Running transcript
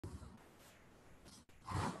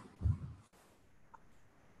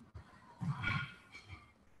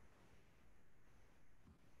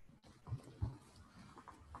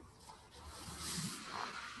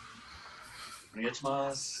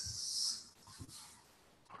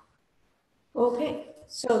Okay,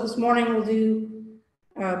 so this morning we'll do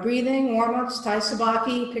breathing, warm-ups, Tai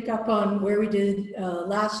Sabaki, pick up on where we did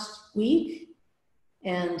last week,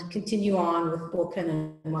 and continue on with Bokken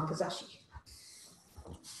and Wakizashi.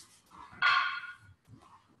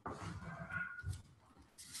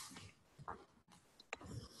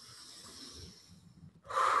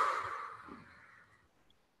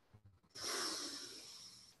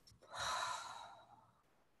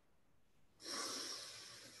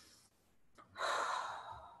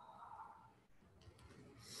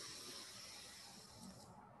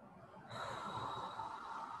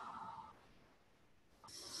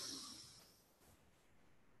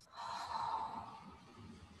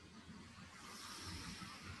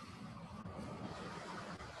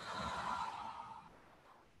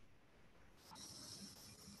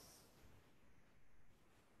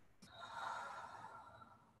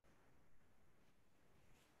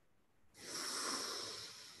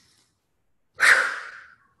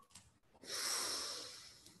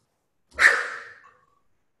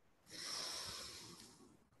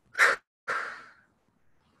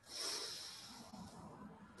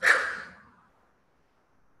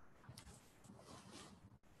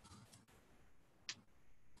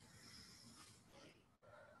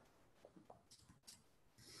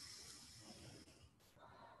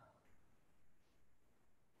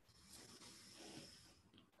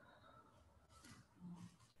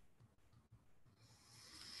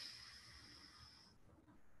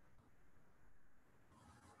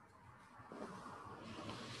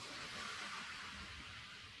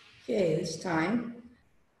 Okay, this time,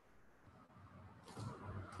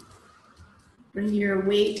 bring your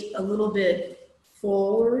weight a little bit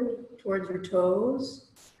forward towards your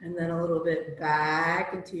toes, and then a little bit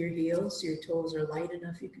back into your heels so your toes are light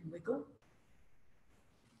enough you can wiggle.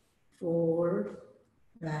 Forward,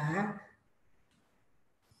 back.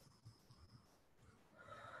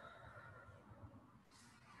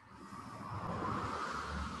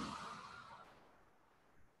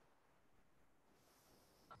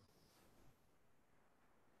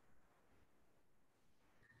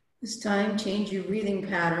 This time, change your breathing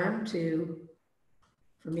pattern to,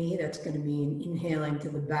 for me, that's going to be inhaling to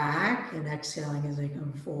the back and exhaling as I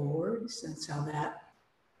come forward. So that's how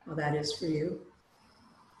that is for you.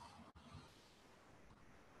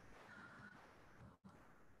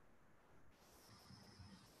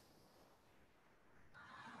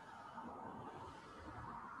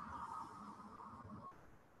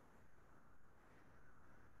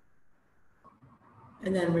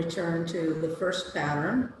 And then return to the first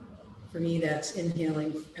pattern. For me, that's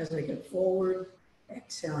inhaling as I get forward,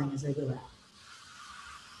 exhaling as I go back.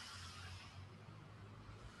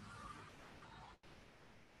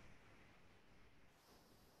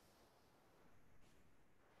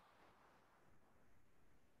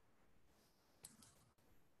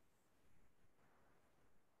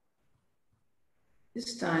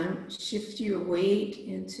 This time, shift your weight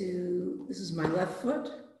into, this is my left foot,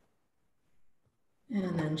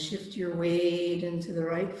 and then shift your weight into the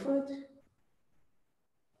right foot.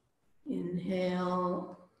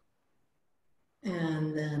 Inhale,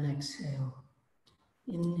 and then exhale.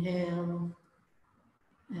 Inhale,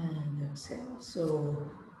 and exhale. So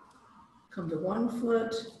come to one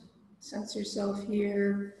foot, sense yourself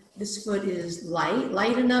here. This foot is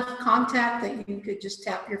light enough contact that you could just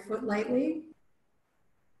tap your foot lightly.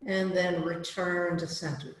 And then return to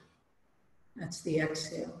center. That's the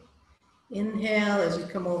exhale. Inhale as you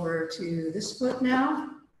come over to this foot now.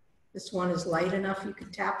 This one is light enough you can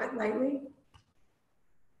tap it lightly.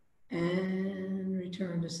 And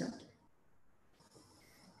return to center.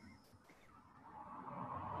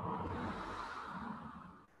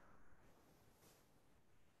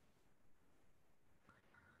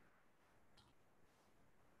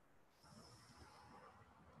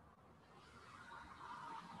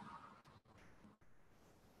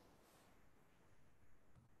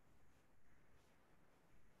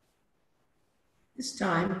 This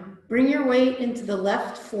time, bring your weight into the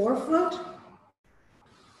left forefoot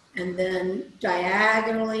and then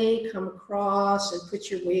diagonally come across and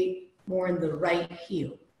put your weight more in the right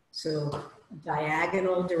heel. So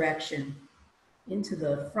diagonal direction into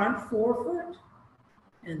the front forefoot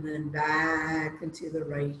and then back into the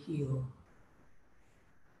right heel.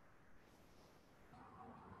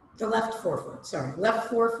 The left forefoot, sorry,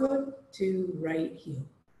 left forefoot to right heel.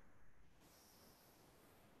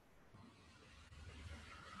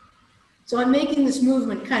 So I'm making this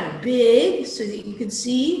movement kind of big so that you can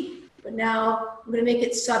see, but now I'm going to make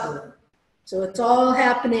it subtler. So it's all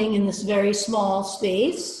happening in this very small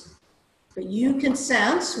space, but you can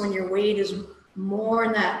sense when your weight is more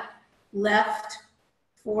in that left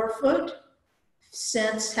forefoot.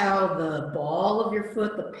 Sense how the ball of your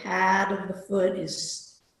foot, the pad of the foot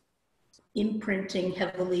is imprinting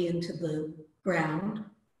heavily into the ground.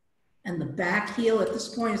 And the back heel at this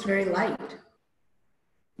point is very light.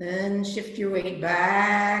 Then shift your weight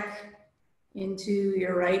back into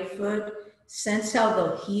your right foot. Sense how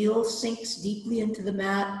the heel sinks deeply into the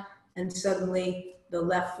mat, and suddenly the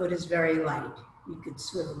left foot is very light. You could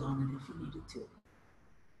swivel on it if you needed to.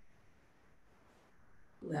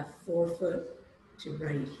 Left forefoot to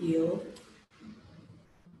right heel.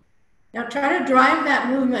 Now try to drive that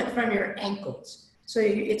movement from your ankles. So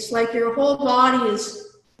it's like your whole body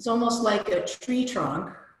is almost like a tree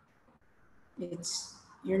trunk.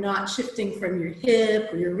 You're not shifting from your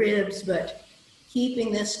hip or your ribs, but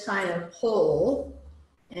keeping this kind of whole.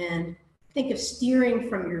 And think of steering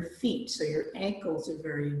from your feet, so your ankles are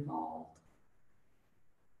very involved.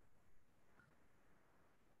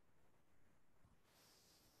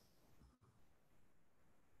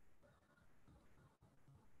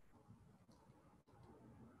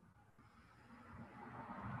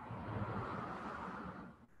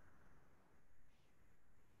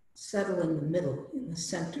 Settle in the middle, in the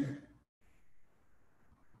center.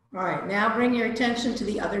 All right, now bring your attention to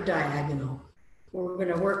the other diagonal. We're going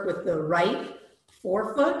to work with the right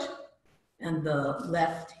forefoot and the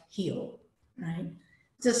left heel, right?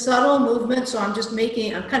 It's a subtle movement, so I'm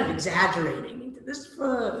kind of exaggerating into this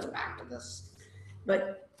foot, back to this.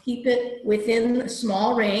 But keep it within a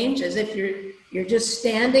small range, as if you're just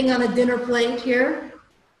standing on a dinner plate here,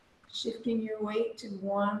 shifting your weight to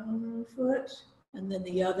one foot and then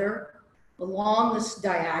the other along this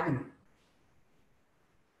diagonal.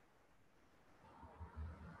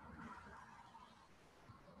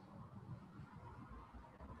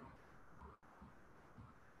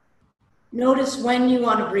 Notice when you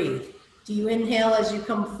want to breathe. Do you inhale as you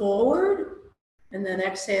come forward and then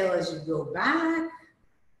exhale as you go back?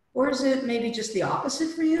 Or is it maybe just the opposite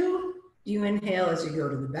for you? Do you inhale as you go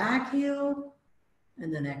to the back heel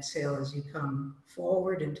and then exhale as you come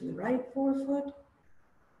forward into the right forefoot?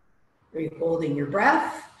 Are you holding your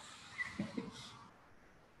breath?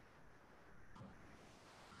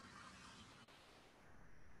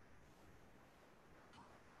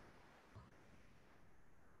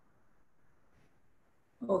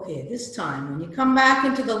 Okay, this time, when you come back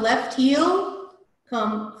into the left heel,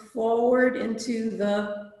 come forward into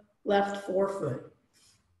the left forefoot.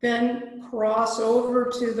 Then cross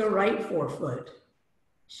over to the right forefoot.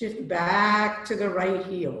 Shift back to the right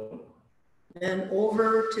heel. Then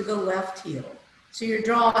over to the left heel. So you're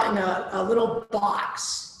drawing a little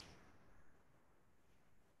box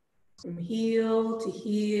from heel to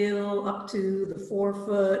heel, up to the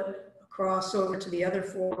forefoot, cross over to the other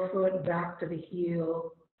forefoot, back to the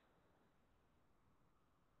heel.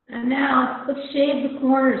 And now let's shave the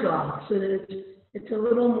corners off so that it's a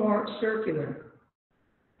little more circular.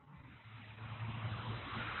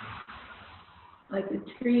 Like the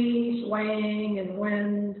tree swaying in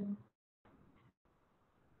wind.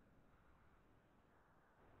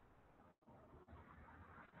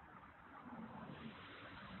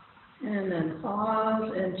 And then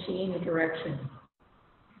pause and change direction.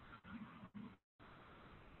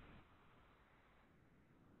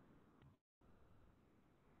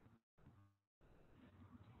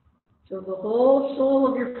 So the whole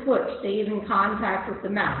sole of your foot stays in contact with the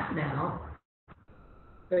mat now.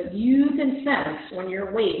 But you can sense when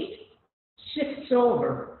your weight shifts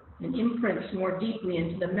over and imprints more deeply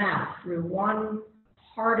into the mat through one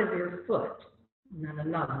part of your foot and then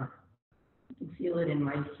another. You can feel it in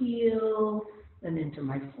my heel, then into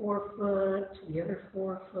my forefoot, to the other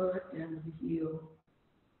forefoot, and the heel.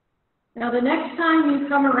 Now the next time you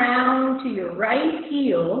come around to your right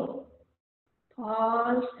heel,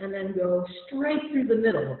 pause and then go straight through the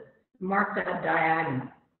middle. Mark that diagonal.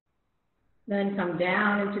 Then come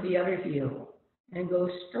down into the other heel and go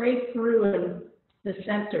straight through in the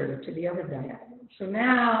center to the other diagonal. So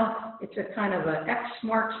now it's a kind of a X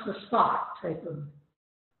marks the spot type of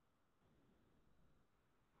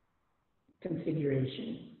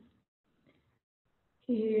configuration.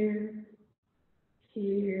 Here,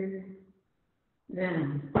 here,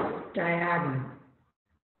 then diagonal,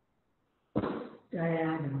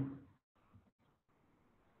 diagonal.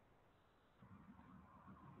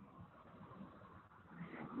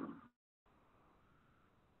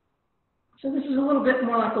 So this is a little bit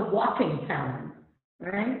more like a walking pattern,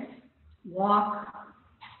 right? Walk,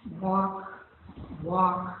 walk,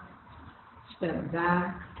 walk, step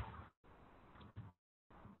back.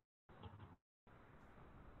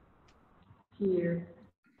 Here,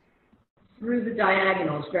 through the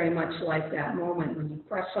diagonals, very much like that moment when you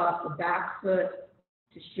press off the back foot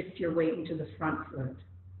to shift your weight into the front foot.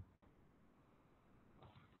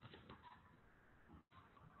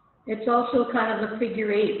 It's also kind of a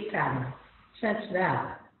figure eight pattern. Sense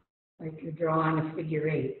that, like you're drawing a figure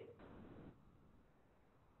eight.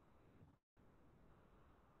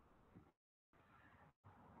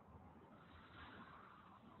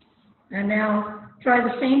 And now try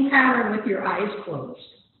the same pattern with your eyes closed.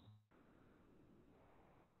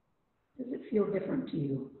 Does it feel different to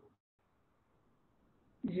you?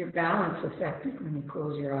 Is your balance affected when you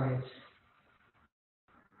close your eyes?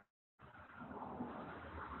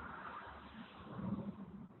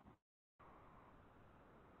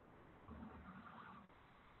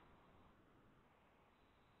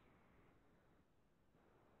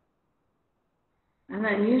 And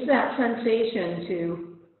then use that sensation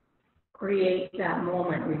to create that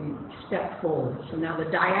moment where you step forward. So now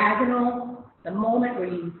the diagonal, the moment where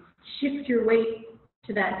you shift your weight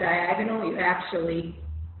to that diagonal, you actually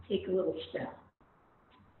take a little step.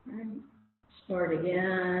 Right. Start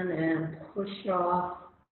again and push off.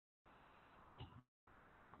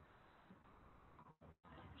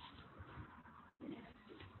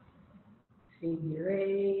 Figure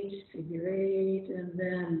eight, and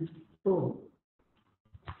then boom.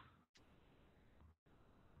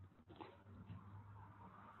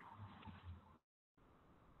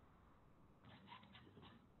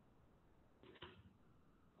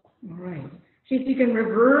 All right. See if you can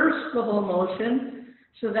reverse the whole motion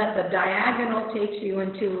so that the diagonal takes you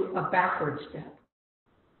into a backward step.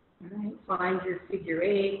 All right. Find your figure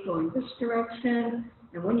eight going this direction,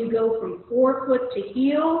 and when you go from forefoot to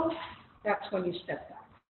heel, that's when you step back.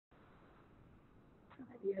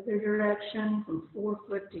 The other direction from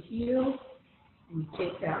forefoot to heel, and you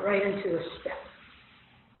take that right into a step.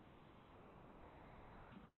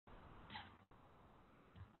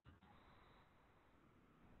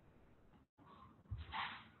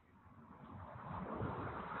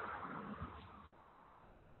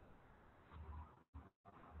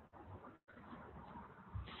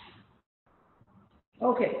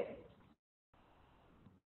 Okay.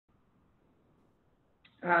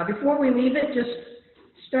 Before we leave it, just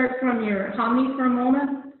start from your hami for a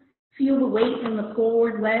moment. Feel the weight in the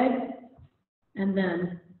forward leg, and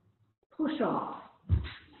then push off.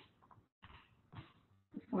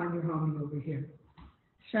 Find your hami over here.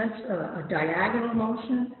 Sense a diagonal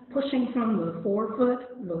motion, pushing from the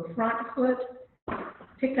forefoot, the front foot.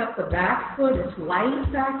 Pick up the back foot. It's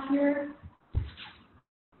light back here.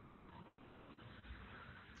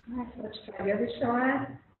 All right, let's try the other side.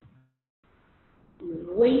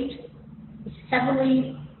 Your weight is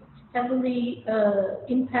heavily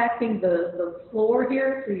impacting the floor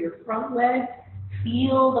here through your front leg.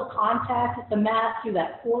 Feel the contact with the mat through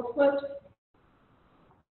that forefoot.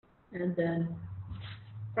 And then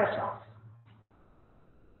press off.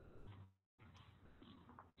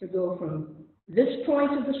 To go from this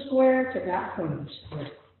point of the square to that point of the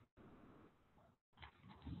square.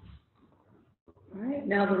 All right,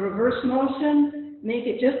 now the reverse motion, make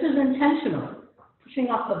it just as intentional. Pushing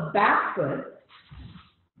off the back foot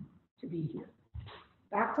to be here.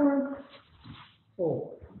 Backward,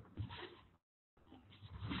 forward.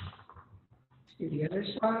 Let's do the other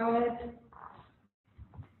side.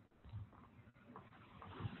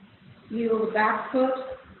 Feel the back foot.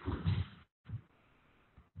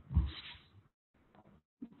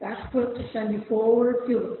 Back foot to send you forward.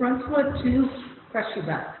 Feel the front foot to press you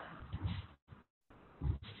back.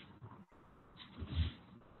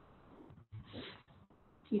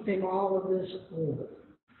 Keeping all of this forward.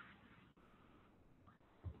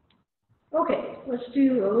 Okay, let's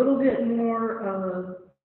do a little bit more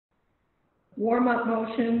warm-up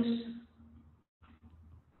motions,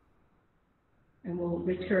 and we'll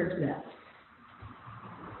return to that.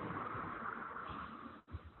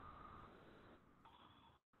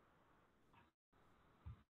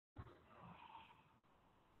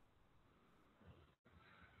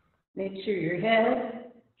 Make sure your head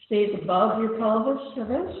stays above your pelvis for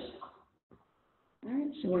this. All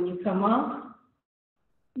right, so when you come up,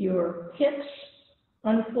 your hips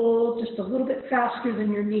unfold just a little bit faster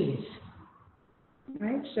than your knees. All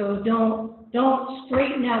right, so don't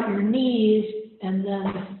straighten out your knees and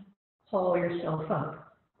then haul yourself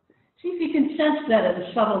up. See if you can sense that at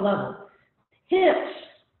a subtle level. Hips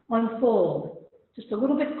unfold just a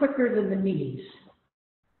little bit quicker than the knees.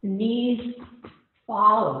 The knees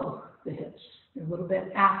follow the hips. They're a little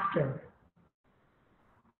bit after.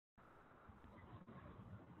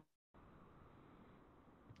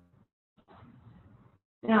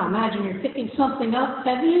 Now imagine you're picking something up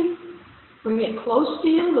heavy Bring it close to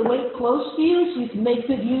you, the weight close to you, so you can make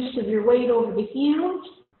good use of your weight over the heels.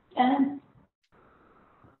 And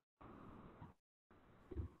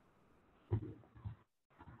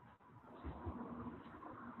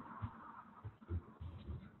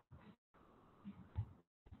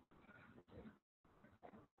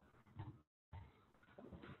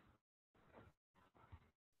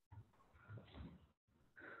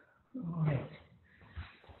all right.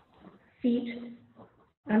 Feet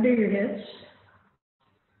under your hips.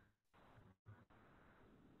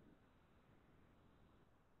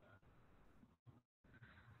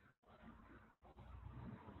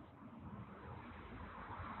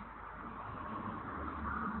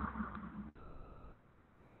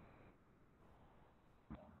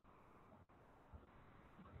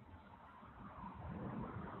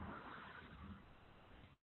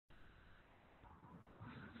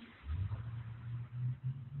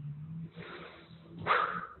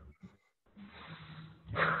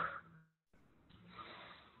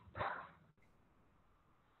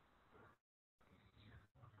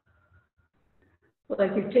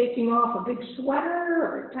 Like you're taking off a big sweater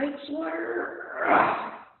or a tight sweater.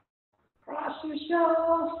 Cross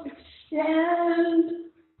yourself, extend.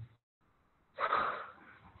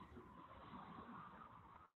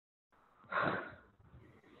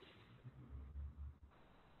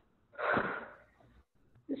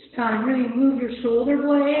 This time, really move your shoulder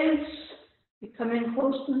blades. You come in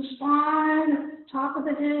close to the spine, top of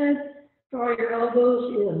the head. Draw your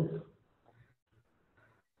elbows in.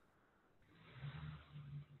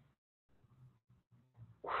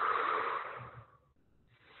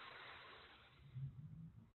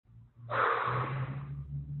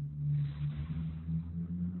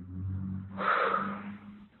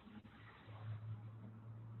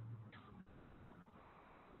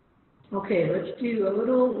 Okay, let's do a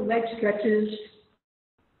little leg stretches.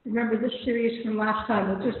 Remember this series from last time,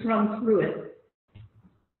 we'll just run through it.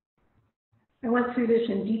 I went through this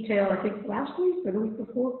in detail, I think, last week or the week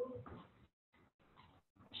before.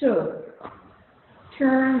 So,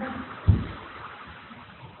 turn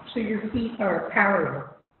so your feet are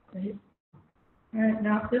parallel. Right? All right,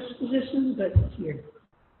 not this position, but here.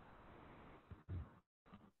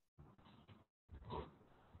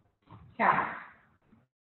 Calf.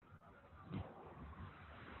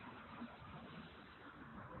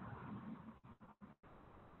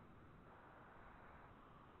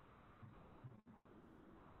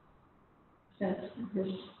 Sense this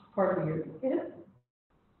part of your hip,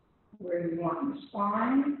 where you want your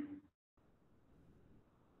spine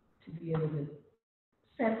to be able to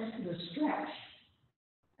sense the stretch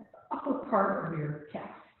at the upper part of your calf.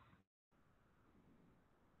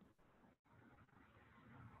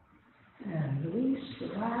 And release,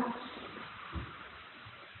 relax,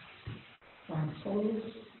 find solace.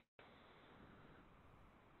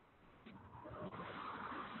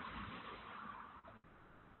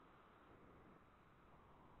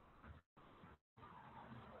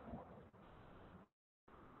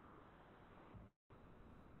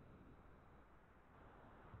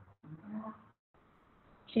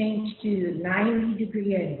 Change to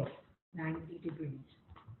 90-degree angle, 90 degrees.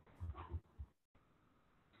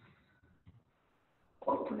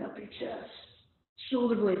 Open up your chest.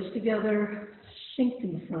 Shoulder blades together, sink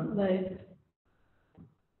in the front leg.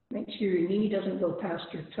 Make sure your knee doesn't go past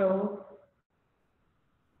your toe.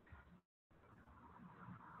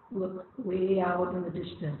 Look way out in the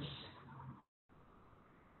distance.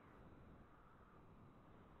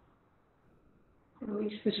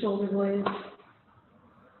 Release the shoulder blades.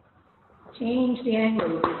 Change the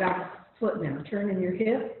angle of your back foot now. Turn in your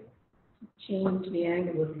hip. Change the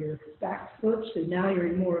angle of your back foot, so now you're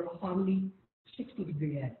in more of a omni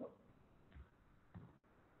 60-degree angle.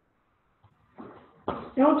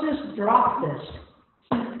 Don't just drop this.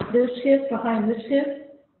 Keep this hip behind this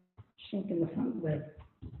hip. Sink in the front leg.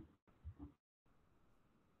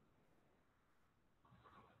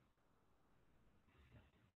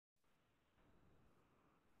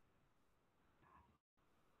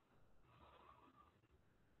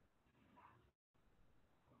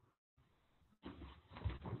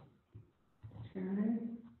 Turn.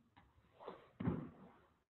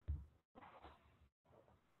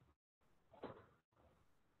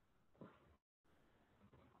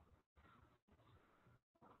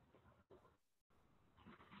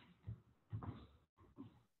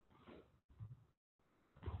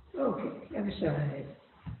 Okay, other side.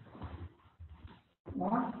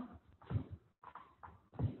 One.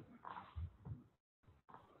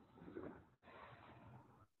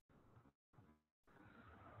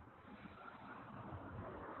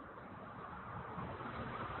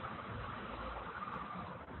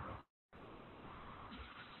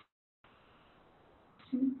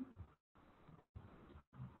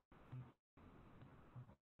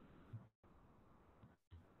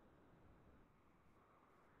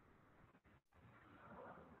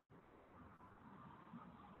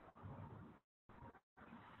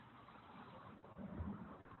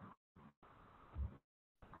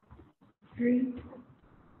 3.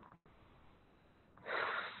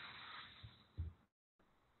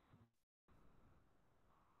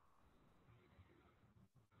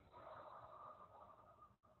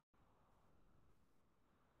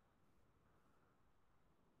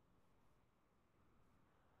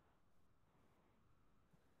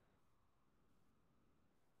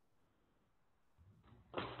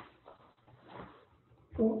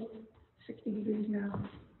 Four, 60 degrees now.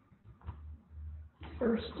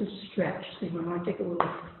 First is stretch. So you want to take a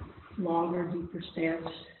little longer, deeper stance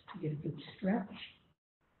to get a good stretch.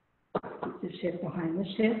 Keep this hip behind this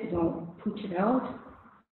hip. Don't pooch it out.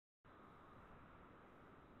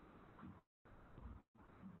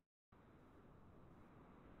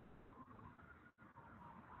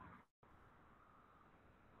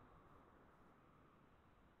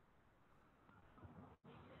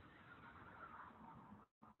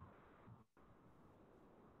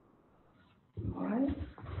 All right.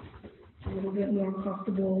 A little bit more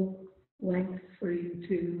comfortable length for you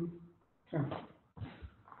to turn.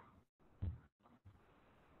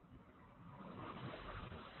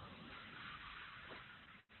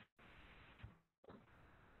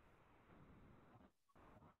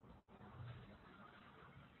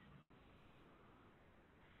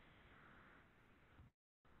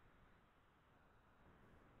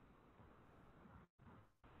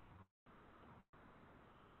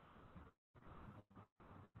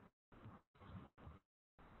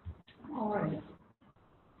 All right.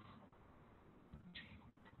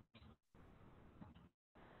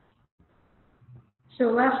 So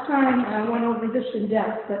last time I went over this in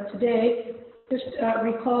depth, but today, just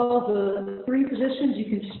recall the 3 positions. You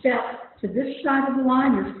can step to this side of the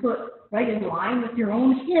line, your foot right in line with your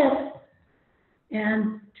own hip,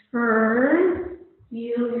 and turn,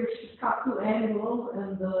 feel your shikaku angle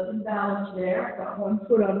and the imbalance there. I've got one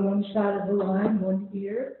foot on one side of the line, one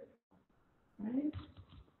here. Right?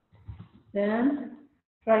 Then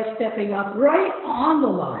try stepping up right on the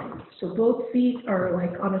line. So both feet are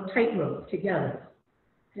like on a tightrope together.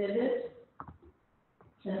 Pivot.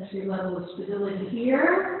 Sense your level of stability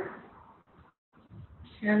here.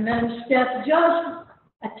 And then step just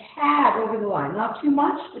a tad over the line. Not too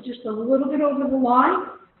much, but just a little bit over the line.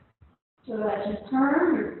 So as you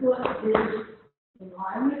turn, your foot is in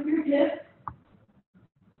line with your hip.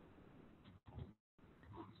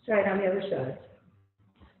 Try it on the other side.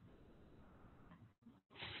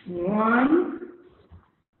 1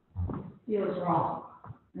 feels wrong,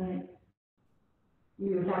 right?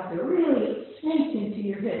 You would have to really sink into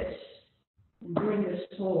your hips and bring this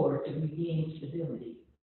forward to regain stability.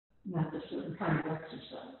 And that's a certain kind of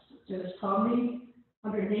exercise. So just calmly,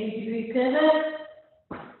 180-degree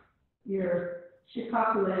pivot, your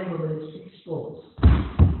shikaku angle is exposed.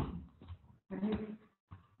 Right?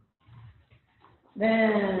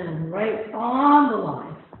 Then right on the line.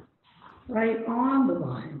 Right on the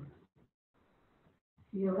line.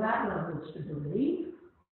 Feel that level of stability.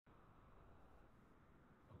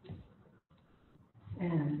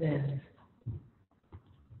 And then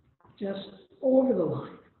just over the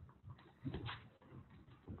line.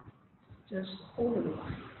 Just over the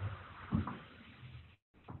line.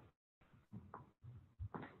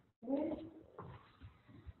 Okay.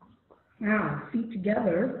 Now, feet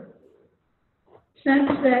together. Sense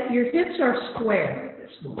that your hips are square at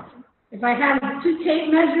this moment. If I had 2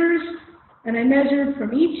 tape measures and I measured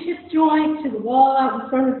from each hip joint to the wall out in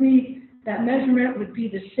front of me, that measurement would be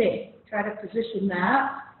the same. Try to position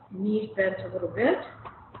that, knees bent a little bit,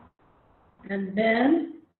 and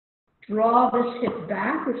then draw this hip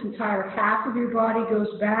back. This entire half of your body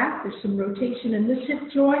goes back. There's some rotation in this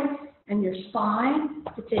hip joint and your spine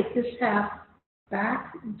to take this half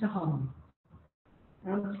back into hum.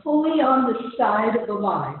 I'm fully on the side of the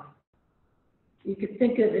line. You could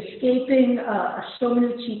think of escaping a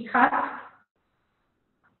shonichi cut.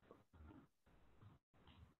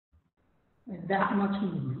 And that much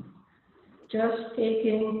movement. Just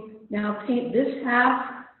taking, now paint this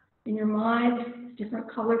half in your mind,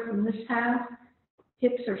 different color from this half.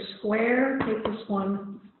 Hips are square, take this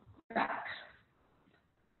one back.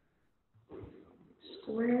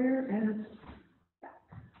 Square and back.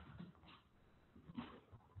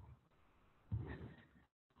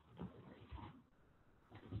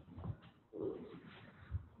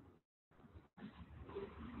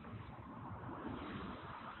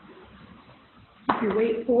 Keep your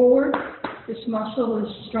weight forward. This muscle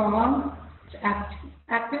is strong. It's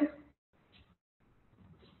active.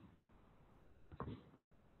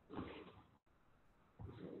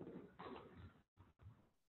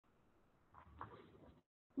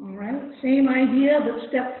 All right, same idea, but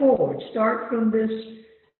step forward. Start from this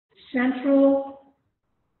central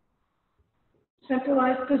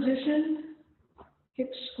centralized position,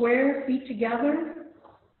 hips square, feet together.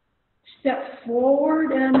 Step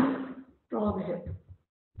forward and draw the hip,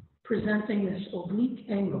 presenting this oblique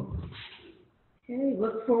angle. Okay,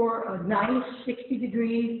 look for a nice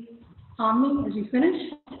 60-degree omni as you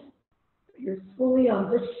finish. You're fully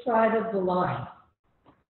on this side of the line.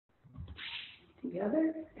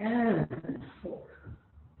 Together and forward.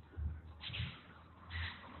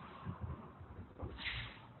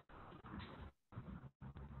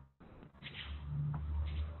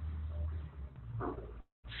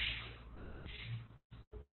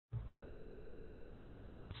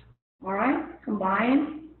 All right,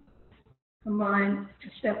 combine a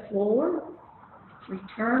step forward,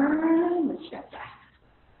 return, and step back.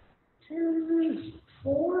 Turn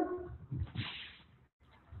forward,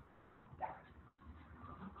 back.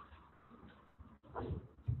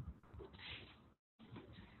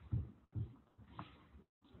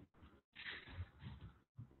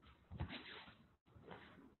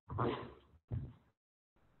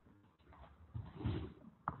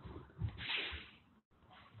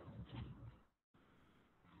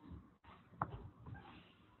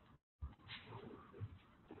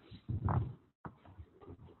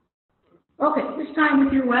 Okay, this time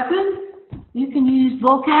with your weapon, you can use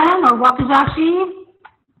Bokan or Wakizashi,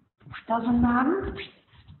 doesn't matter.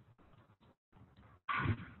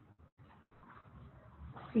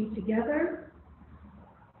 Feet together,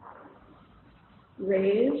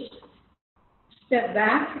 raise, step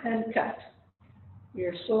back and cut.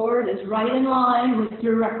 Your sword is right in line with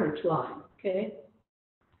your reference line, okay?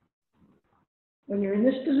 When you're in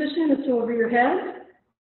this position, it's over your head,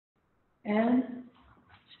 and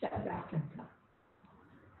step back and cut.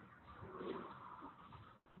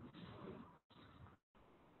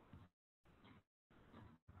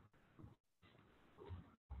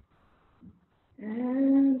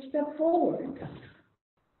 And step forward and cut.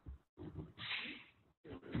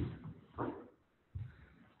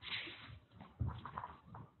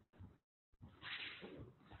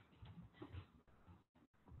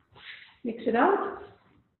 Mix it out,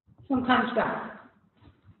 sometimes back,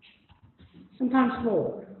 sometimes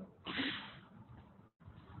forward.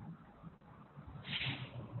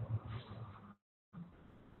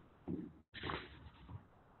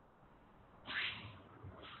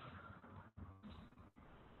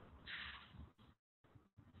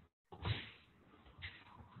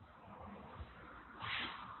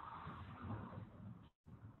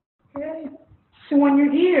 Okay, so when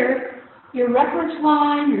you're here, your reference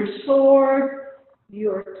line, your sword,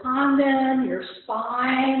 your tanden, your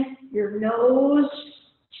spine, your nose,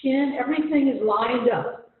 chin, everything is lined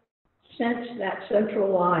up. Sense that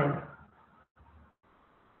central line.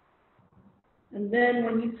 And then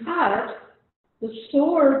when you cut, the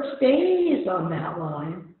sword stays on that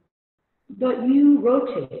line, but you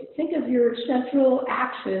rotate. Think of your central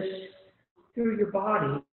axis through your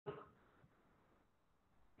body.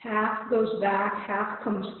 Half goes back, half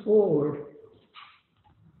comes forward.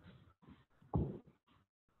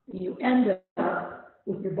 You end up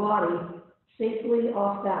with your body safely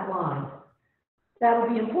off that line. That'll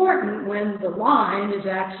be important when the line is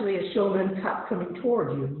actually a shonen cut coming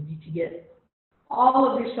toward you. You need to get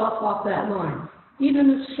all of yourself off that line, even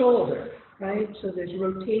the shoulder, right? So there's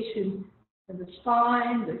rotation in the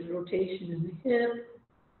spine, there's rotation in the hip,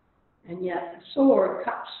 and yet the sword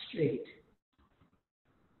cuts straight.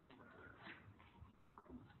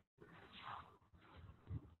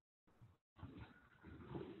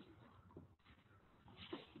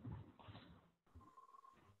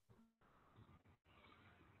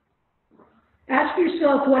 Ask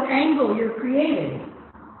yourself what angle you're creating,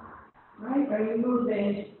 right? Are you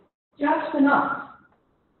moving just enough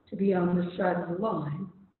to be on this side of the line?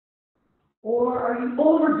 Or are you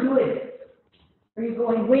overdoing it? Are you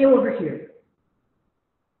going way over here?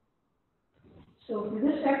 So for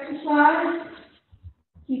this exercise,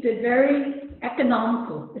 keep it very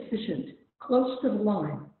economical, efficient, close to the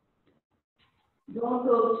line. Don't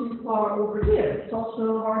go too far over here. It's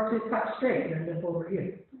also hard to cut straight and end up over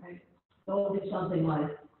here, right? Don't do something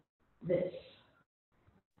like this.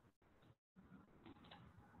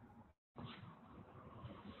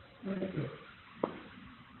 Right here.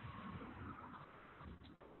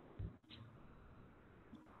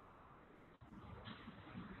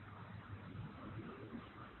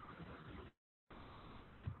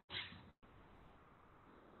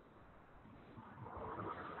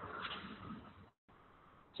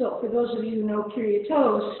 So for those of you who know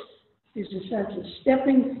Kiryatos, there's a sense of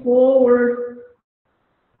stepping forward,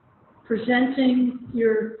 presenting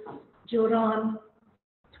your Jodan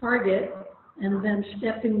target, and then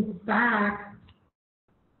stepping back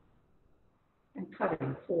and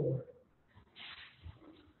cutting forward.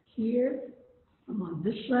 Here, I'm on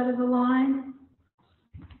this side of the line.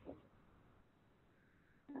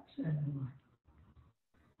 That side of the line.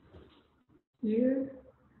 Here,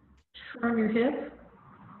 turn your hip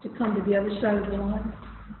to come to the other side of the line.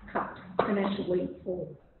 Cut. Finish weight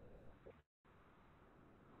forward.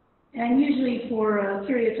 And usually for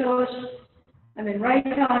Kirya-toshi, I'm in right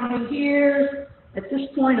Tommy here. At this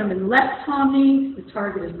point, I'm in left Tommy. The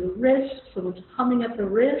target is the wrist, so it's coming at the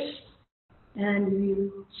wrist. And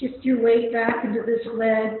you shift your weight back into this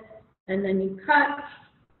leg, and then you cut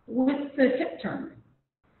with the hip turn.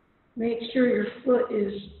 Make sure your foot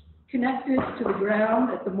is connected to the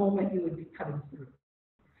ground at the moment you would be cutting through.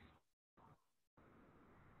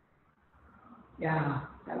 Yeah,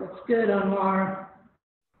 that looks good, Anwar.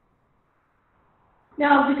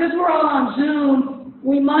 Now, because we're all on Zoom,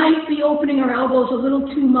 we might be opening our elbows a little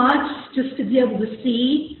too much just to be able to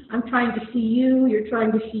see. I'm trying to see you, you're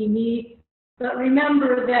trying to see me. But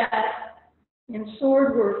remember that in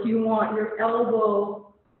sword work, you want your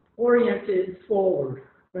elbow oriented forward,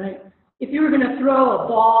 right? If you were going to throw a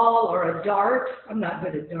ball or a dart, I'm not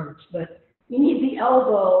good at darts, but you need the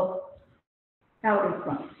elbow out in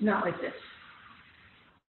front, not like this.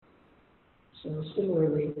 So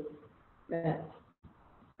similarly, that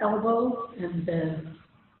elbow and then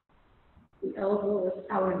the elbow is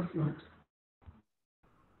out in front.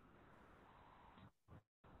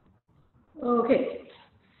 Okay,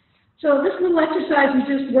 so this little exercise we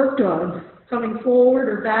just worked on, coming forward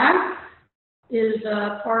or back, is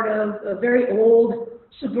part of a very old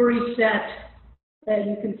Saburi set that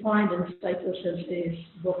you can find in Suzane Sensei's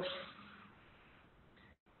books.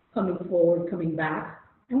 Coming forward, coming back.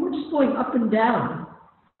 And we're just going up and down.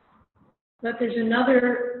 But there's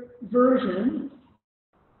another version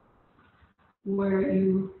where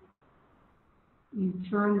you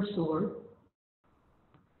turn the sword,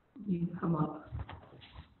 you come up.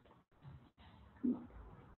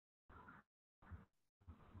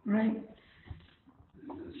 Right?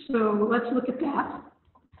 So let's look at that.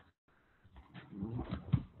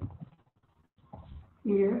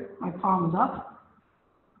 Here, my palm is up.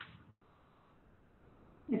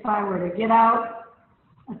 If I were to get out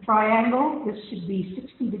a triangle, this should be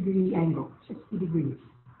 60-degree angle, 60 degrees.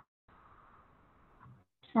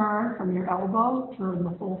 Turn from your elbow, turn the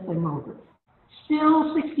whole thing over.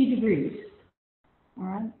 Still 60 degrees. All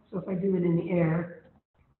right, so if I do it in the air,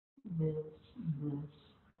 this,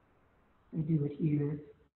 I do it here.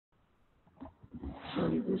 So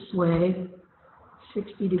this way,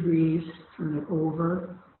 60 degrees, turn it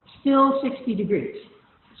over. Still 60 degrees.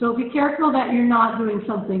 So be careful that you're not doing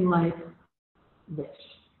something like this.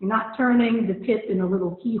 You're not turning the tip in a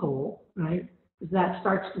little keyhole, right? Because that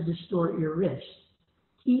starts to distort your wrist.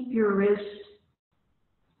 Keep your wrist,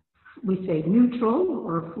 we say neutral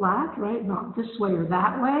or flat, right? Not this way or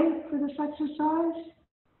that way for this exercise.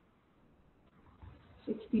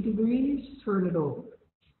 60 degrees, turn it over.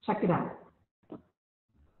 Check it out.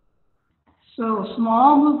 So a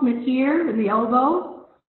small movement here in the elbow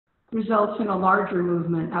results in a larger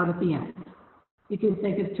movement out at the end. You can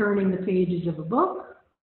think of turning the pages of a book,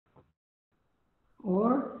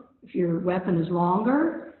 or if your weapon is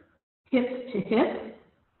longer, hip to hip.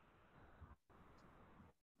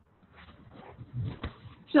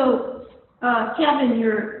 So, Kevin,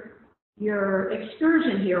 your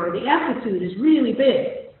excursion here, or the amplitude, is really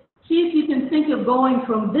big. See if you can think of going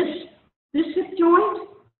from this hip joint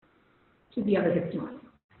to the other hip joint.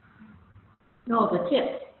 No,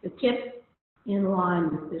 the tip in line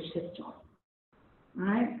with this hip joint. All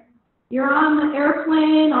right? You're on the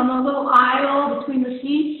airplane, on the little aisle between the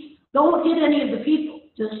seats. Don't hit any of the people.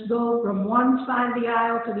 Just go from one side of the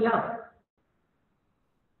aisle to the other.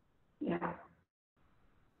 Yeah.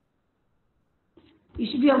 You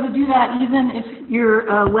should be able to do that even if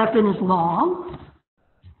your weapon is long.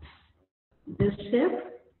 This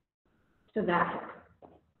hip to that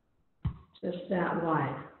hip. Just that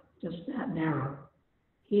wide, just that narrow.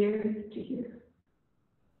 Here to here.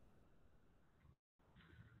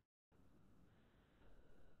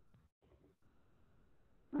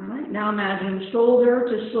 All right, now imagine shoulder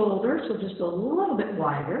to shoulder, so just a little bit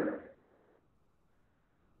wider.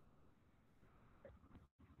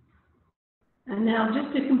 And now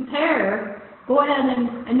just to compare, go ahead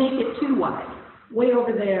and make it too wide. Way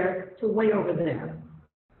over there to way over there.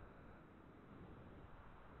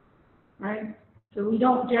 Right? So we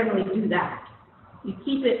don't generally do that. You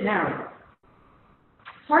keep it narrow.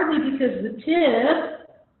 Partly because the tip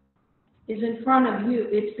is in front of you.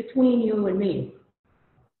 It's between you and me.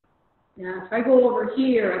 Now, if I go over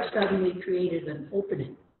here, I've suddenly created an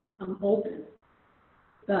opening. I'm open.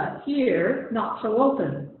 but here, not so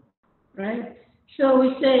open, right? So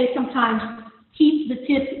we say sometimes keep the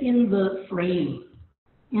tip in the frame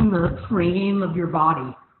of your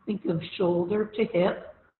body. Think of shoulder to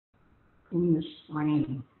hip in this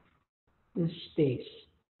frame, this space.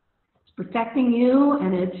 It's protecting you,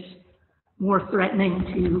 and it's more threatening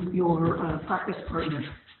to your practice partner.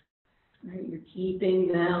 Right? You're keeping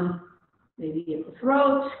them maybe at the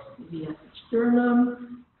throat, maybe at the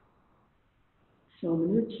sternum,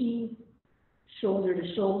 shomanuchi, shoulder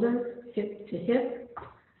to shoulder, hip to hip.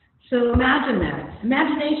 So imagine that.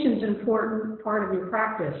 Imagination is an important part of your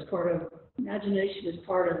practice. Imagination is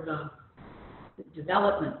part of the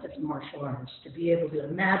development of martial arts, to be able to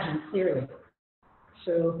imagine clearly.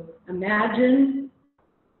 So imagine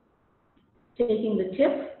taking the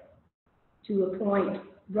tip to a point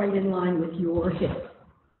right in line with your hip,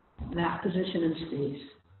 that position in space,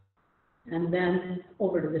 and then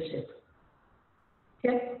over to this hip.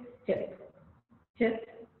 Hip, hip, hip,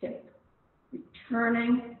 hip.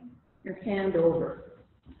 Returning your hand over.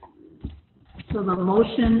 So the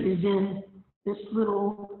motion is in this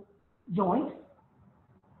little joint.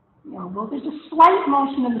 The elbow. There's a slight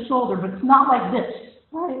motion in the shoulder, but it's not like this,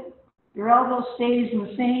 right? Your elbow stays in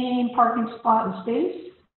the same parking spot in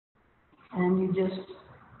space, and you just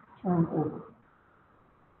turn over.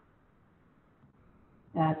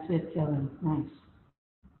 That's it, Kevin. Nice.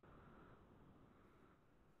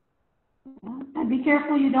 And be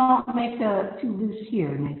careful you don't make too loose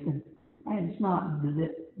here, Nathan. Right? It's not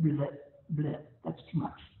blip, blip, blip. That's too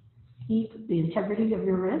much. Keep the integrity of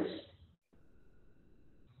your wrist.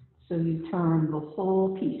 So you turn the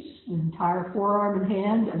whole piece, the entire forearm and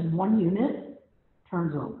hand as one unit,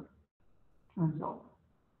 turns over, turns over.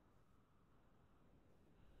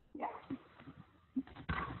 Yeah.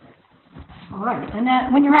 All right, and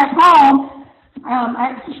then when you're at home,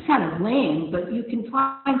 it's just kind of lame, but you can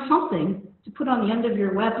find something to put on the end of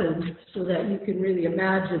your weapon so that you can really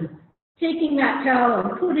imagine taking that towel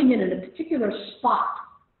and putting it in a particular spot.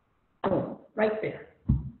 Oh, right there.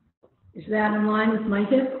 Is that in line with my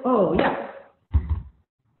hip? Oh, yeah.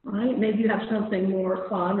 All right, maybe you have something more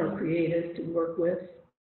fun or creative to work with.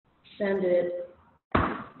 Send it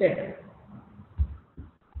there.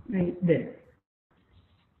 Right there.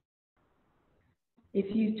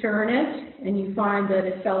 If you turn it and you find that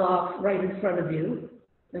it fell off right in front of you,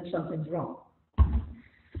 then something's wrong.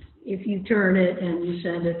 If you turn it and you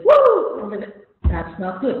send it, woo, that's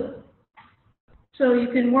not good. So you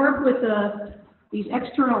can work with these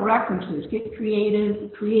external references, get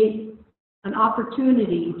creative, create an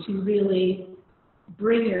opportunity to really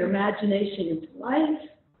bring your imagination into life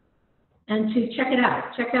and to check it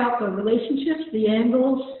out. Check out the relationships, the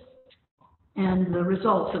angles, and the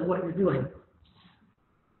results of what you're doing.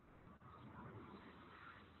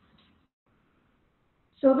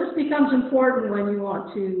 So this becomes important when you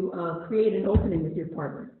want to create an opening with your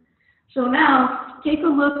partner. So now, take a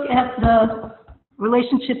look at the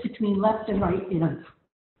relationship between left and right hand.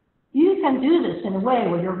 You can do this in a way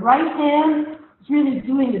where your right hand is really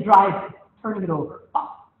doing the driving, turning it over.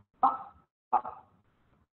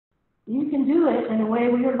 You can do it in a way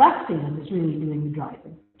where your left hand is really doing the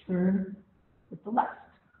driving. Turn with the left.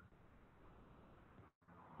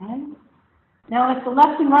 Okay? Now, if the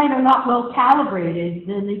left and right are not well calibrated,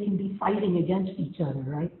 then they can be fighting against each other,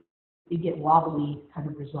 right? You get wobbly kind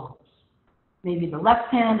of results. Maybe the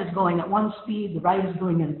left hand is going at one speed, the right is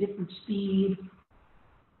going at a different speed.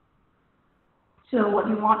 So what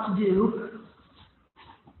you want to do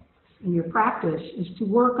in your practice is to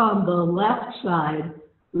work on the left side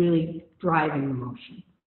really driving the motion.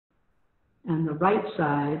 And the right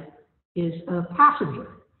side is a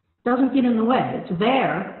passenger. It doesn't get in the way. It's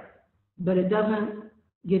there, but it doesn't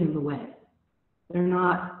get in the way. They're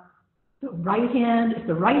not the right hand. If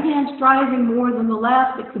the right hand's driving more than the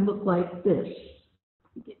left, it can look like this.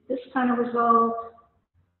 You get this kind of result.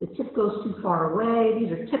 The tip goes too far away.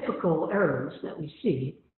 These are typical errors that we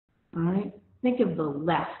see. All right. Think of the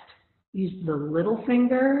left. Use the little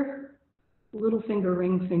finger,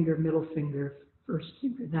 ring finger, middle finger, first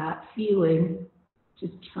finger. That feeling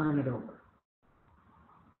to turn it over.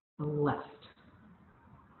 The left.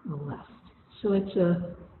 The left. So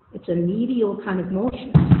it's a medial kind of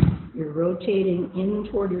motion. You're rotating in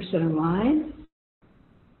toward your center line.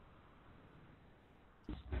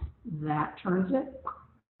 That turns it.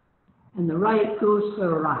 And the right goes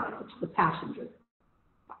for a ride. It's the passenger.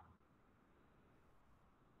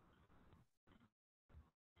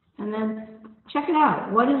 And then check it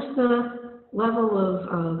out. What is the level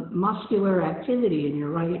of muscular activity in your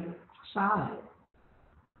right side?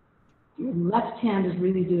 Your left hand is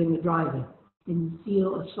really doing the driving. Can you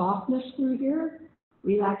feel a softness through here?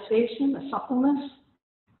 relaxation, a suppleness.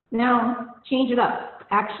 Now, change it up.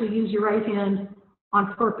 Actually use your right hand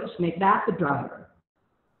on purpose. Make that the driver.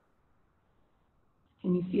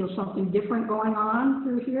 Can you feel something different going on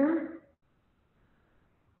through here?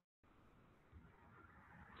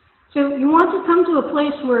 So you want to come to a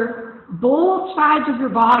place where both sides of your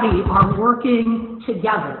body are working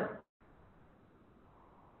together.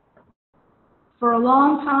 For a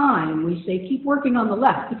long time, we say keep working on the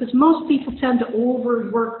left because most people tend to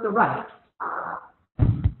overwork the right.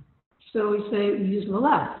 So we say use the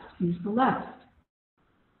left, use the left.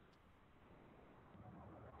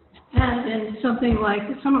 And in something like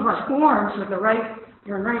some of our forms with your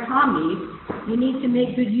right hammi, you need to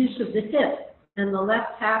make good use of the hip and the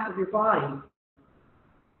left half of your body.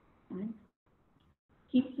 Okay?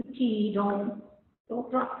 Keep the T, don't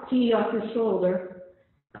drop the T off your shoulder.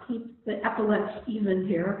 Keep the epaulets even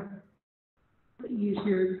here, but use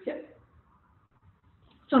your hip.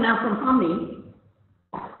 So now from hammi,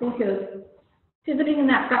 think of pivoting in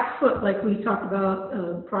that back foot like we talked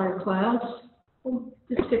about prior class.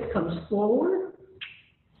 This hip comes forward,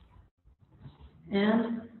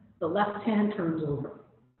 and the left hand turns over.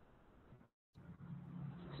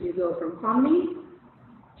 So you go from hammi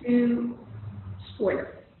to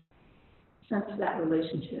square. Sense that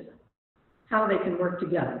relationship. How they can work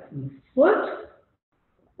together. From the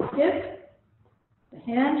foot, hip, the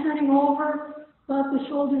hand turning over, but the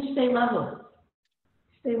shoulders stay level.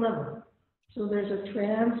 Stay level. So there's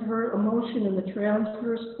a motion in the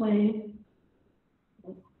transverse plane.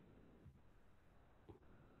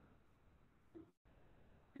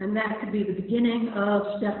 And that could be the beginning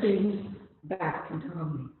of stepping back into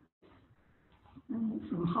hammi.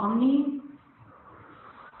 From hammi,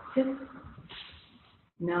 hip.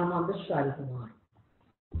 Now I'm on this side of the line.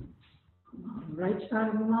 I'm on the right side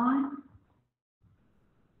of the line.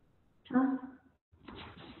 Turn.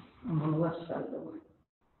 I'm on the left side of the line.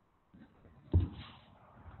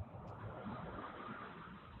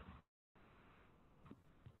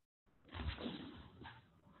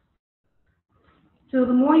 So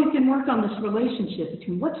the more you can work on this relationship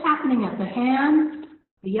between what's happening at the hand,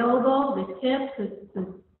 the elbow, the hip,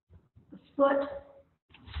 the foot,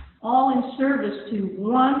 all in service to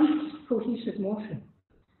one cohesive motion.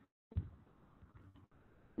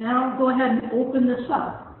 Now go ahead and open this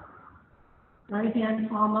up. Right hand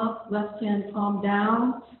palm up, left hand palm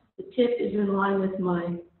down. The tip is in line with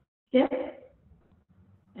my hip.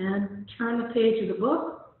 And turn the page of the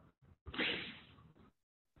book.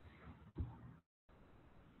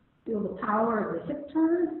 Feel the power of the hip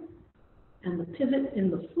turn, and the pivot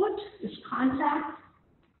in the foot is contact.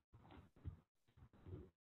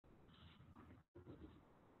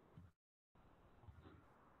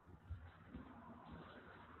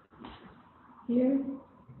 Here,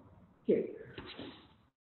 here.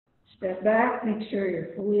 Step back, make sure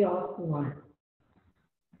you're fully off the line.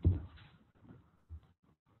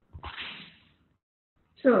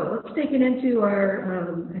 So let's take it into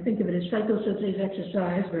our, I think of it as Saito Sensei's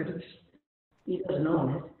exercise, but he doesn't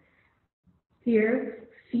own it. Here,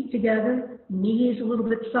 feet together, knees a little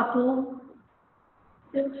bit supple,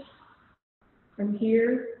 hips. From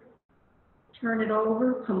here, turn it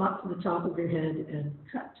over, come up to the top of your head and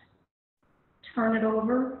cut. Turn it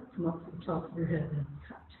over, come up to the top of your head and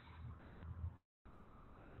cut.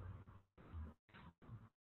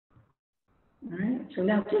 All right, so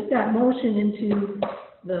now take that motion into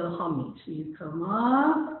the hammi. So you come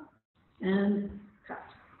up and cut.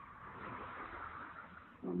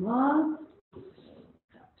 Come up,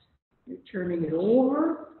 cut. You're turning it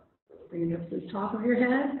over, bringing it up to the top of your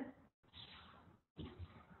head.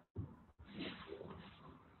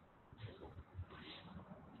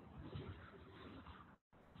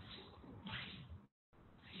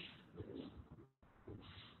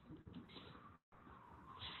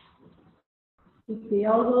 Keep the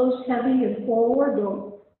elbows heavy and forward.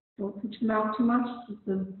 Don't pitch them out too much. Keep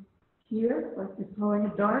them here, like you're throwing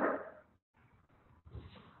a dart.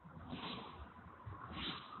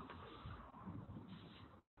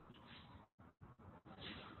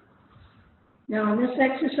 Now, in this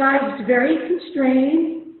exercise, it's very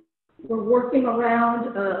constrained. We're working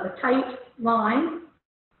around a tight line,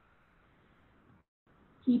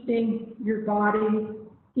 keeping your body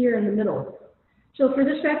here in the middle. So for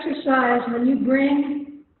this exercise, when you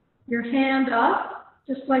bring your hand up,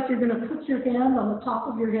 just like you're going to put your hand on the top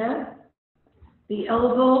of your head, the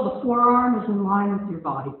elbow, the forearm is in line with your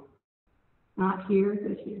body. Not here,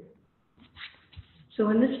 but here. So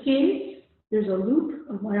in this case, there's a loop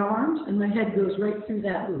of my arms, and my head goes right through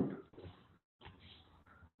that loop.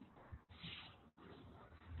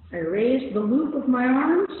 I raise the loop of my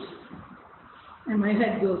arms, and my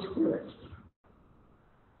head goes first.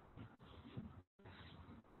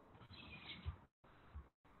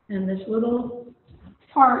 And this little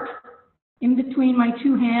part in between my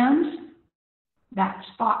two hands, that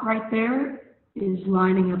spot right there is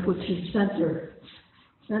lining up with the center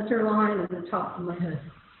line at the top of my head.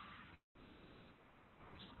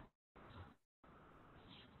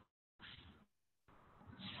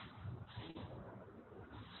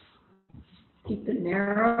 Keep it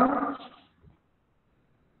narrow.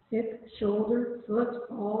 Hip, shoulder, foot,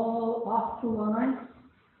 all off the line.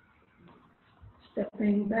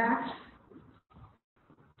 Stepping back.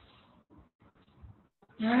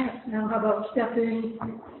 All right, now how about stepping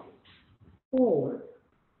forward?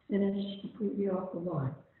 Finish completely off the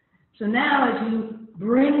line. So now as you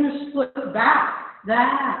bring this foot back,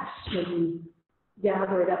 that's when you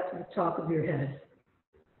gather it up to the top of your head.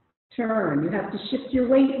 Turn. You have to shift your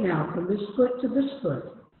weight now from this foot to this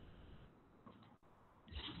foot.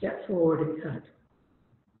 Step forward and cut.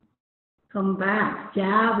 Come back.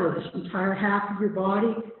 Gather this entire half of your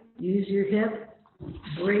body. Use your hip.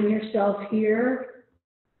 Bring yourself here.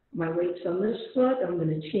 My weight's on this foot. I'm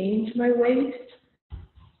going to change my weight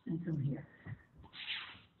and come here.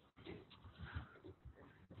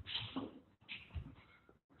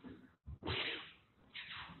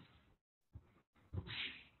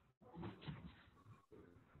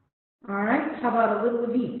 All right, how about a little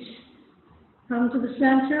of each? Come to the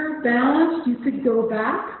center, balanced. You could go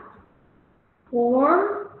back,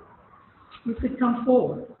 or you could come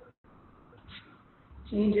forward.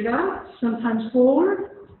 Change it up, sometimes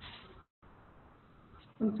forward,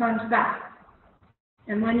 sometimes back.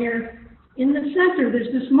 And when you're in the center,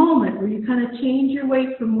 there's this moment where you kind of change your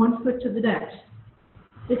weight from one foot to the next.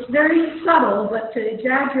 It's very subtle, but to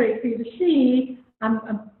exaggerate for you to see,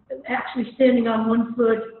 I'm actually standing on one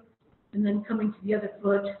foot and then coming to the other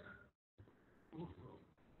foot. I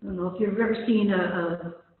don't know if you've ever seen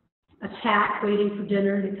a cat waiting for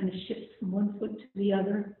dinner and it kind of shifts from one foot to the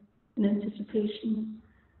other in anticipation.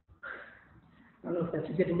 I don't know if that's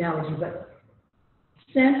a good analogy, but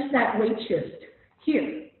sense that weight shift.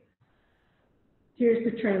 Here's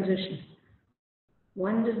the transition.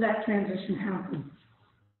 When does that transition happen?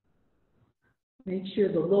 Make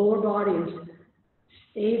sure the lower body is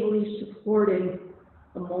stably supporting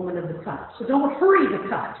the moment of the cut. So don't hurry the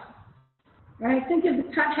cut. Right? Think of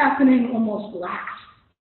the cut happening almost last.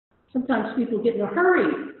 Sometimes people get in a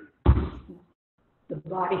hurry. The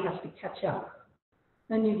body has to catch up.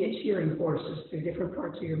 Then you get shearing forces through different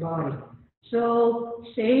parts of your body. So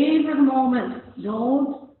savor the moment.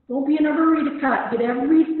 Don't be in a hurry to cut. Get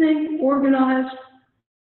everything organized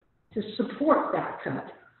to support that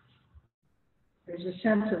cut. There's a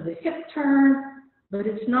sense of the hip turn, but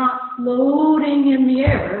it's not floating in the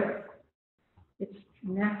air. It's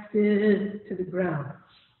connected to the ground.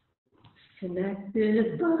 It's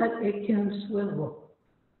connected, but it can swivel.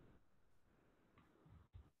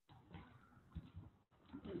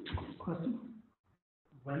 Question?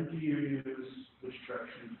 When do you use which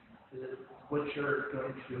direction? Is it what you're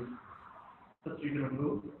going to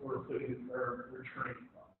move or returning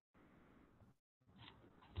from?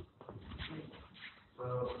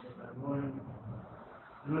 So if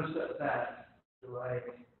I'm going to step back, do I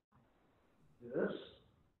do this?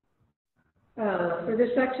 For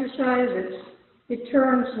this exercise, it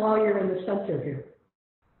turns while you're in the center here.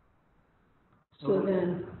 So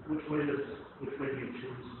then, which way do you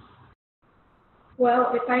choose?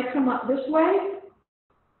 Well, if I come up this way,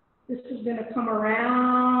 this is going to come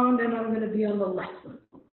around, and I'm going to be on the left one.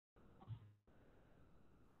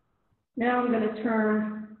 Now I'm going to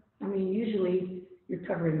turn. I mean, usually you're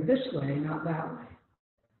covering this way, not that way.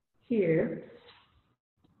 Here,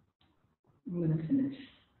 I'm going to finish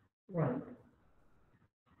right.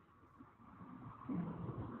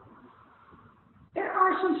 There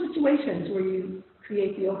are some situations where you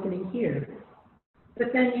create the opening here,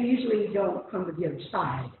 but then you usually don't come to the other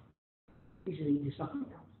side. Usually you do something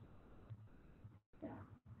else. Yeah.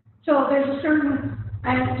 So there's a certain,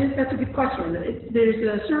 that's a good question.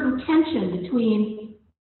 There's a certain tension between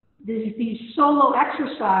these solo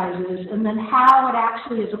exercises and then how it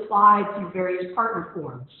actually is applied through various partner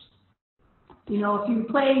forms. You know, if you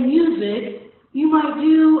play music, you might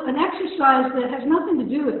do an exercise that has nothing to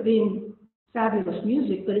do with being fabulous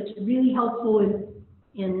music, but it's really helpful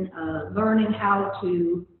in learning how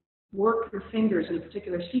to work your fingers in a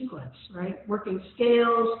particular sequence, right? Working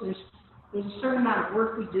scales, there's a certain amount of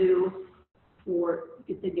work we do for,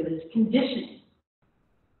 you could think of it as conditioning.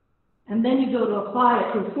 And then you go to apply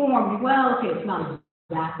it to a form, well, okay, it's not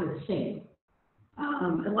exactly the same.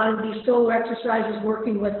 A lot of these solo exercises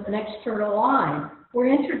working with an external line, we're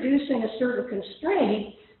introducing a certain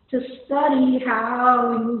constraint to study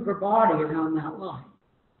how we move our body around that line,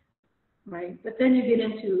 right? But then you get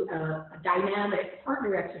into a dynamic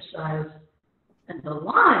partner exercise, and the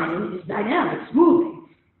line is dynamic, it's moving,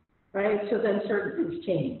 right? So then certain things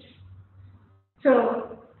change.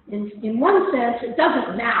 So in one sense, it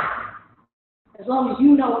doesn't matter, as long as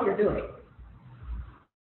you know what you're doing.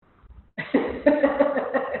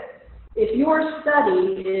 If your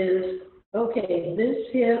study is, okay, this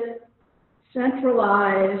hip,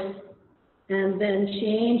 centralize, and then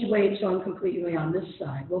change weight so I'm completely on this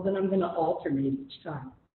side, well, then I'm going to alternate each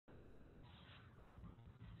time.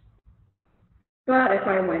 But if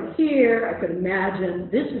I went here, I could imagine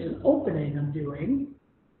this is an opening I'm doing,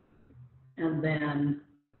 and then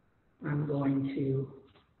I'm going to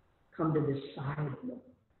come to this side.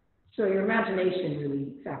 So your imagination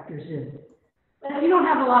really factors in. But if you don't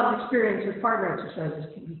have a lot of experience with partner exercises,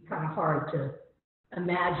 it can be kind of hard to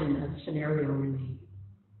imagine a scenario really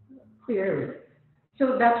clearly.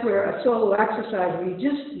 So that's where a solo exercise, where you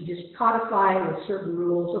just codify with certain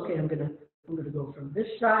rules. Okay, I'm gonna go from this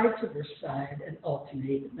side to this side and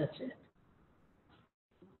alternate, and that's it.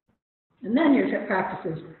 And then your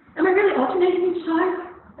practice is, am I really alternating each side?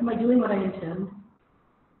 Am I doing what I intend?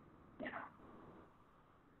 Yeah.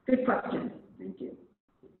 Good question. Thank you.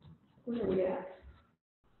 Where are we at?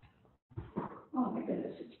 Oh my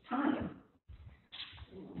goodness, it's time.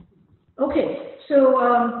 Okay,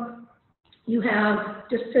 so you have,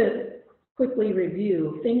 just to quickly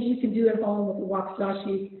review, things you can do at home with the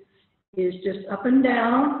wakizashi is just up and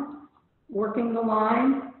down, working the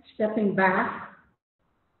line, stepping back,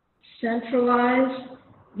 centralize,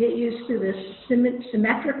 get used to this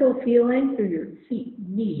symmetrical feeling through your feet,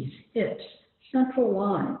 knees, hips, central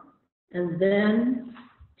line, and then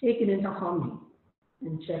take it into humming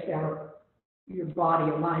and check out your body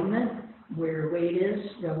alignment, where weight is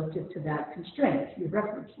relative to that constraint, your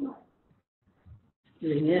reference line.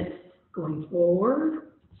 Doing it, going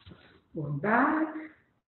forward, going back,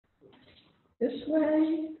 this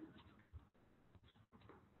way,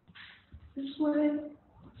 this way,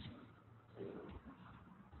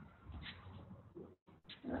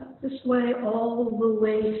 all the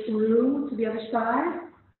way through to the other side.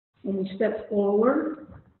 When we step forward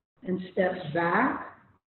and step back,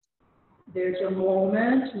 there's a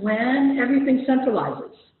moment when everything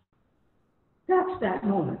centralizes. That's that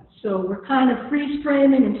moment. So we're kind of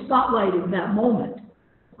freeze-framing and spotlighting that moment.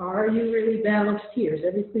 Are you really balanced here? Is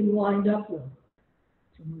everything lined up well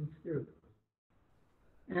to move through?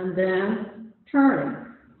 And then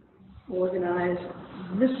turning, organize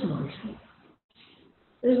this motion.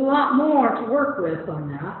 There's a lot more to work with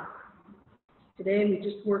on that. Today we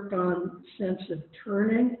just worked on sense of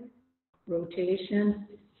turning, rotation,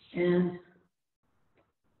 and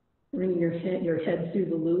bringing your head through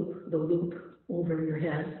the loop over your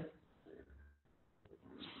head.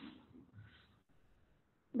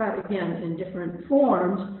 But again, in different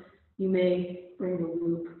forms, you may bring the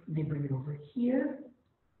loop, you may bring it over here,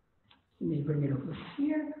 you may bring it over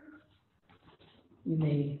here, you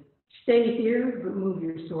may stay here, but move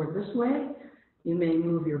your sword this way, you may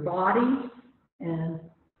move your body and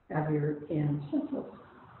have your hands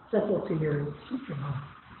central to your central body.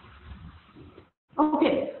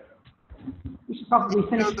 Okay, we should probably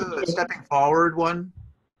finish the stepping forward one.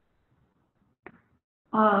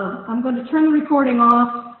 I'm going to turn the recording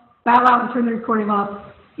off, bow out and turn the recording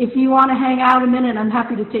off. If you want to hang out a minute, I'm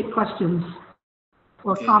happy to take questions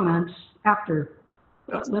or comments after.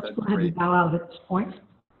 Let's go ahead and bow out at this point.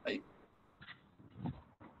 Right.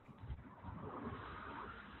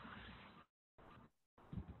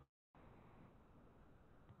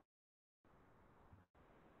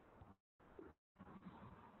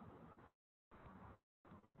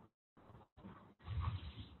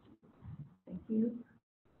 Thank you.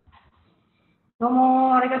 どう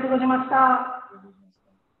もありがとうございました。